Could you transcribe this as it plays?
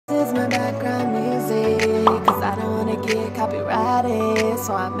is my background music, cause I don't wanna get copyrighted.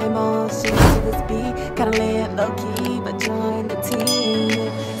 So I made my own shit to this beat. Kinda lay it low key, but join the team.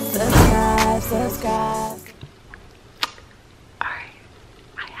 Subscribe, subscribe. Alright,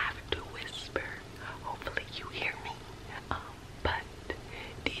 I have to whisper. Hopefully you hear me. But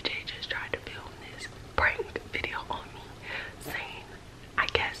DJ just tried to film this prank video on me, saying, I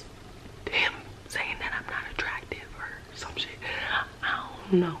guess, him saying that I'm not attractive or some shit. I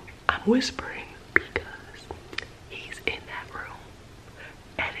don't know. I'm whispering because he's in that room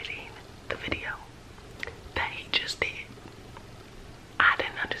editing the video that he just did. I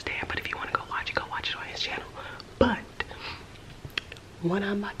didn't understand, but if you want to go watch it on his channel. But what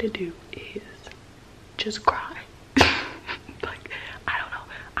I'm about to do is just cry. Like, I don't know.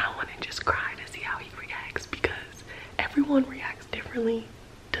 I want to just cry to see how he reacts, because everyone reacts differently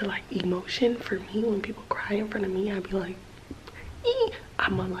to like emotion. For me, when people cry in front of me, I'd be like, ee.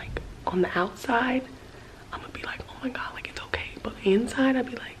 I'm like on the outside, I'm gonna be like, oh my god, like it's okay. But inside, I'd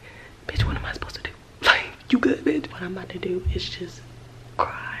be like, bitch, what am I supposed to do? Like, you good, bitch? What I'm about to do is just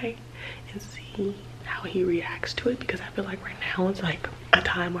cry and see how he reacts to it, because I feel like right now it's like a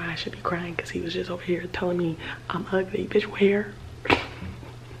time where I should be crying, because he was just over here telling me I'm ugly. Bitch, where?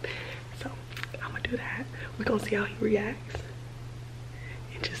 So I'm gonna do that. We're gonna see how he reacts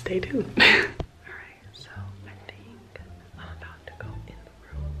and just stay tuned. Alright, so I think I'm about to go in the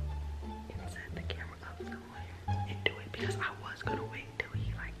room and set the camera up somewhere and do it, because I was gonna wait till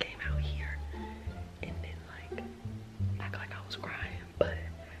he like came out here and then like act like I was crying, but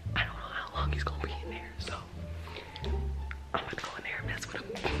I don't know how long he's gonna be in there, so I'm gonna go in there and mess with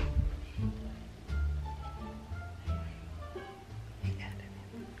him.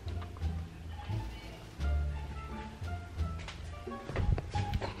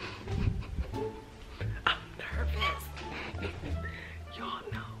 I'm nervous. Y'all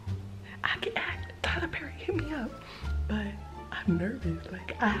know I can act. Tyler Perry hit me up, but I'm nervous.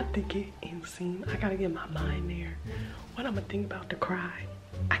 Like, I have to get in scene. I gotta get my mind there. What I'm gonna think about to cry.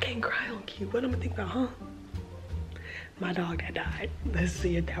 I can't cry on cue. What I'm gonna think about, huh? My dog that died. Let's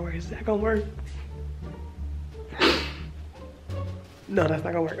see if that works. Is that gonna work? No, that's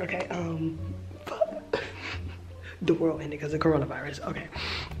not gonna work. Okay, fuck. The world ended because of coronavirus. Okay,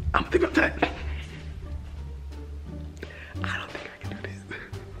 I'm gonna think about that. I don't think I can do this.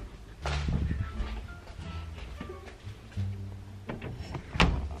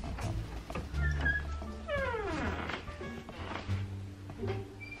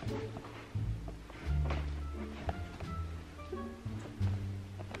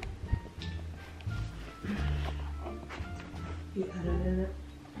 You edited it?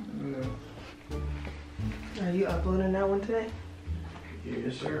 Yeah. Are you uploading that one today?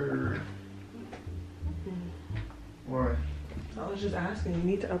 Yes, sir. Why? I was just asking. You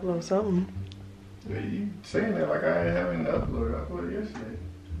need to upload something. Yeah, you saying that like I ain't having to upload. I uploaded yesterday.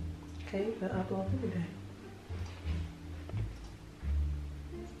 Okay, then upload every day.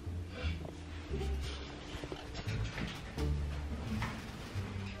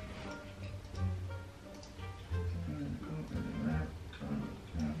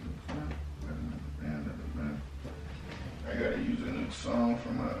 I gotta use a new song for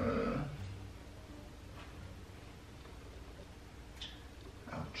my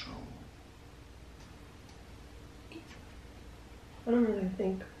outro. I don't really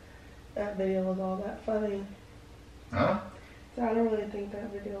think that video was all that funny. Huh? So I don't really think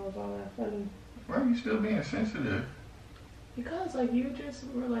that video was all that funny. Why are you still being sensitive? Because like you just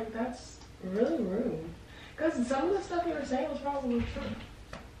were like, that's really rude. Because some of the stuff you were saying was probably true.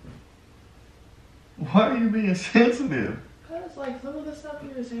 Why are you being sensitive? Because like some of the stuff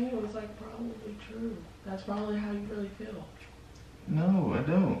you were saying was like probably true. That's probably how you really feel. No, I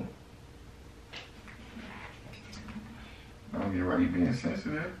don't. I don't get why you being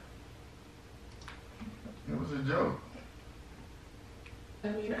sensitive. It was a joke. I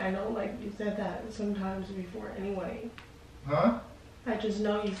mean, I know like you said that sometimes before anyway. Huh? I just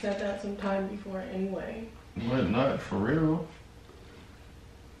know you said that sometime before anyway. What, not for real?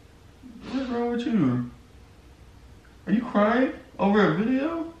 What's wrong with you? Are you crying over a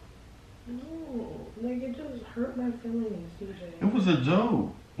video? No, like it just hurt my feelings, DJ. It was a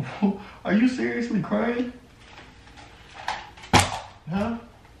joke. Are you seriously crying? Huh?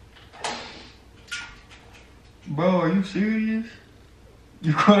 Bro, are you serious?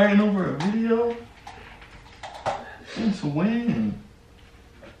 You crying over a video? Since when?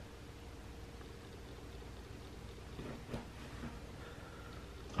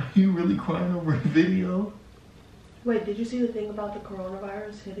 Are you really crying over a video? Wait, did you see the thing about the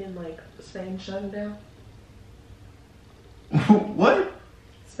coronavirus hitting like Spain shutting down? What?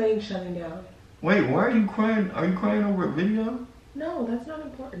 Spain shutting down. Wait, why are you crying? Are you crying over a video? No, that's not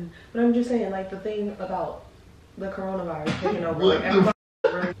important. But I'm just saying, like, the thing about the coronavirus taking over, like,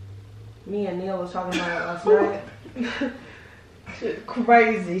 everybody. Me and Neil was talking about it last night. Shit,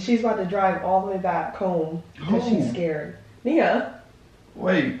 crazy. She's about to drive all the way back home because she's scared. Nia.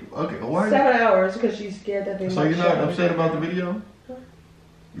 Wait, okay, why? 7 hours because she's scared that they might. So you're not upset about the down. video? Huh?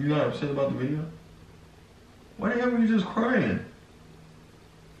 You're not upset about the video? Why the hell were you just crying?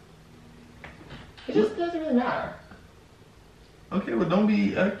 It just doesn't really matter. Okay, well don't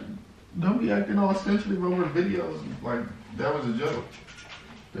be acting all sensitive over videos like that was a joke.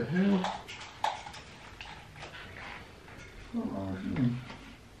 The hell? What's wrong with you?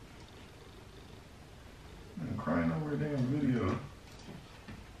 I'm crying over a damn video.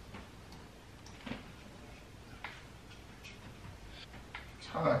 It's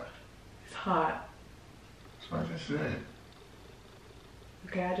hot. It's hot. That's what I just said.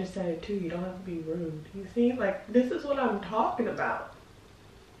 Okay, I just said it too. You don't have to be rude. You see, like, this is what I'm talking about.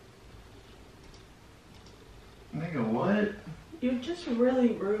 Nigga, what? You're just really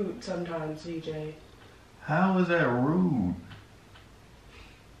rude sometimes, DJ. How is that rude?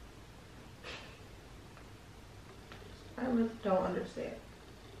 I really don't understand.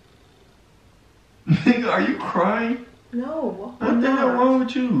 Nigga, are you crying? No, What I'm the hell not. wrong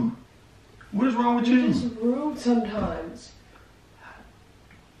with you? What is wrong with You're you? just rude sometimes.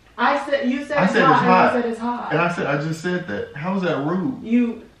 You said I it's said hot, it's hot. and I said it's hot. And I just said that. How is that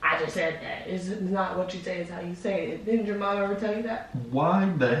rude? I just said that. It's not what you say, it's how you say it. Didn't your mom ever tell you that? Why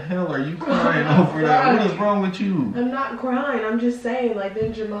the hell are you crying over that? What is wrong with you? I'm not crying. I'm just saying, like,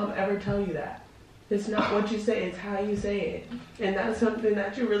 didn't your mom ever tell you that? It's not what you say, it's how you say it. And that's something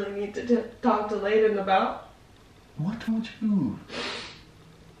that you really need to talk to Layden about. What's wrong with you?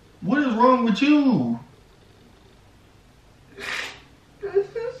 What is wrong with you?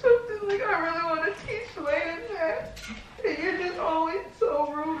 It's just something like I really want to teach Layden that. And you're just always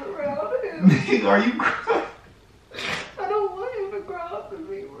so rude around him. Nigga, are you crying? I don't want him to grow up and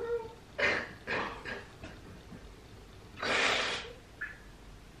be rude.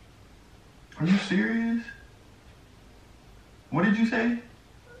 Are you serious? What did you say?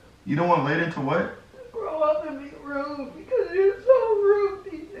 You don't want Layden to what? Grow up and be rude because you're so rude,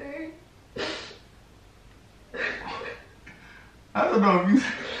 DJ. I don't know if you...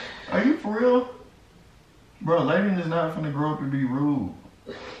 Are you for real? Bro, Layden is not finna grow up and be rude.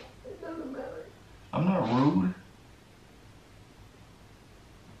 It doesn't matter. I'm not rude.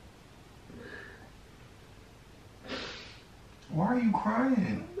 Why are you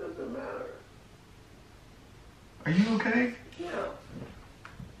crying? It doesn't matter. Are you okay? Yeah.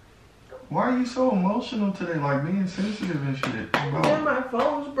 Why are you so emotional today? Like being sensitive and shit. And my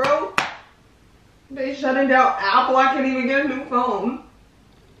phone's broke. They shutting down Apple. I can't even get a new phone.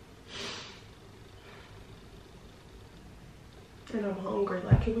 And I'm hungry.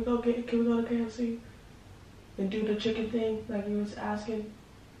 Like, can we go to KFC and do the chicken thing like you was asking,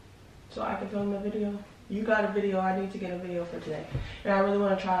 so I can film the video? You got a video. I need to get a video for today, and I really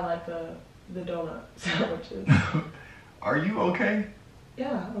want to try like the donut sandwiches. Are you okay?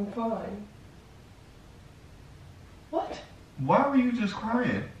 Yeah, I'm fine. What? Why were you just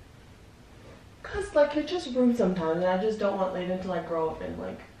crying? Cause like you're just rude sometimes, and I just don't want Layden to like grow up and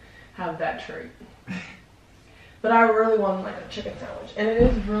like have that trait. But I really want like a chicken sandwich, and it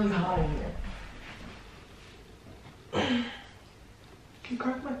is really hot in here. Can you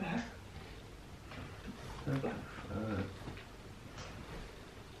crack my back?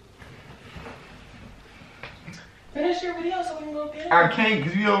 Finish your video so we can go get it. I can't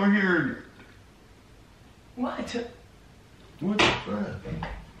because you over here. What? What the fuck?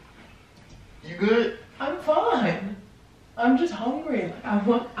 You good? I'm fine. I'm just hungry. Like, I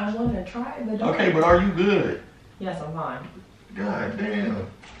want to try the donut. Okay, but are you good? Yes, I'm fine. God damn.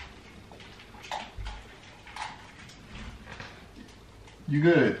 You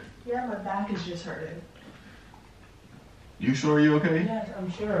good? Yeah, my back is just hurting. You sure you okay? Yes, I'm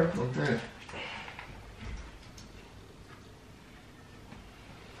sure. Okay.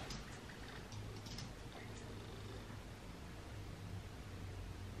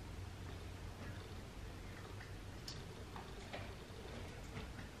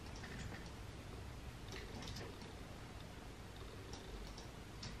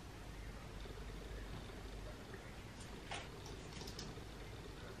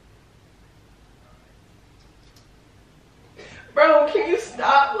 Bro, can you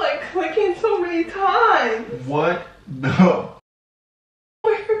stop like clicking so many times? What the?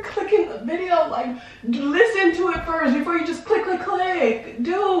 You're clicking the video, like listen to it first before you just click.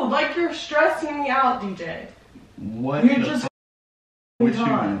 Dude, like you're stressing me out, DJ. What You're the just with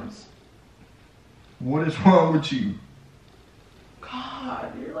times. you? What is wrong with you?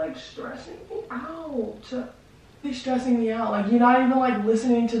 God, you're like stressing me out. You're stressing me out. Like, you're not even like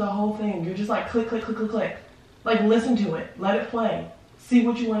listening to the whole thing. You're just like click, click, click, click, click. Like, listen to it. Let it play. See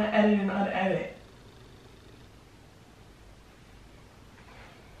what you want to edit and unedit.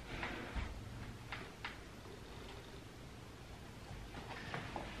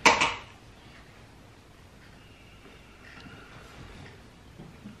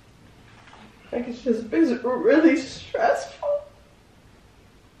 Like, it's just really stressful.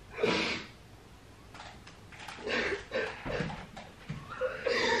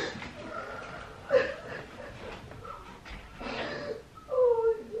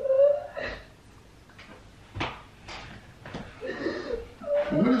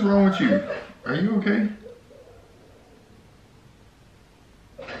 What is wrong with you? Are you okay?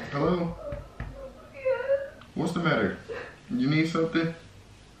 Hello? What's the matter? You need something?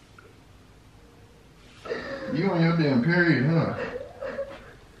 You on your damn period, huh?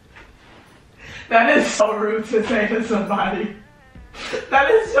 That is so rude to say to somebody. That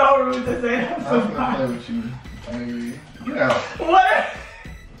is so rude to say to I'm gonna play somebody. with you. Maybe. Get out.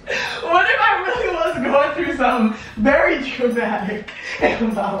 What if I really was going through something very traumatic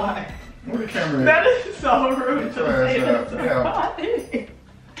in my life? Where the camera is? That is so rude to say to somebody.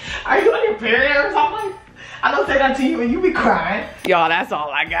 Are you on your period or something? I don't say that to you and you be crying. Y'all, that's all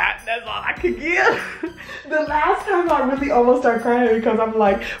I got. That's all I could give. The last time I really almost started crying because I'm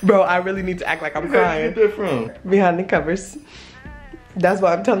like, bro, I really need to act like I'm crying. Where did you get that from? Behind the covers. That's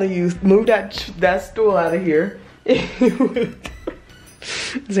why I'm telling you, move that stool out of here.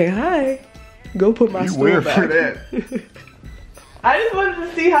 Say hi. Go put my stool weird back. for that. I just wanted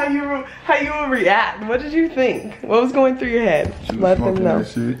to see how you would react. What did you think? What was going through your head? She was Let them smoking know.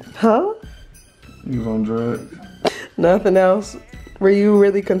 that shit. Huh? He was on drugs. Nothing else. Were you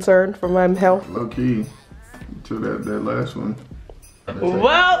really concerned for my health? Low key. To that last one.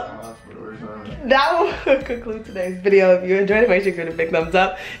 Well, that will conclude today's video. If you enjoyed it, make sure you give it a big thumbs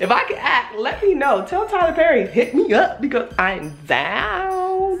up. If I can act, let me know. Tell Tyler Perry, hit me up because I'm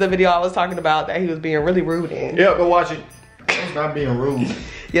down. The video I was talking about that he was being really rude in. Yeah, go watch it. It's not being rude.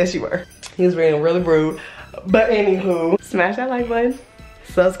 Yes, you were. He was being really rude. But anywho, smash that like button.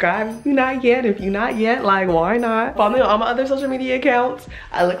 Subscribe if you're not yet. If you're not yet, like, why not? Follow me on all my other social media accounts.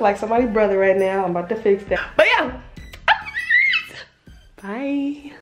 I look like somebody's brother right now. I'm about to fix that. But yeah. Bye.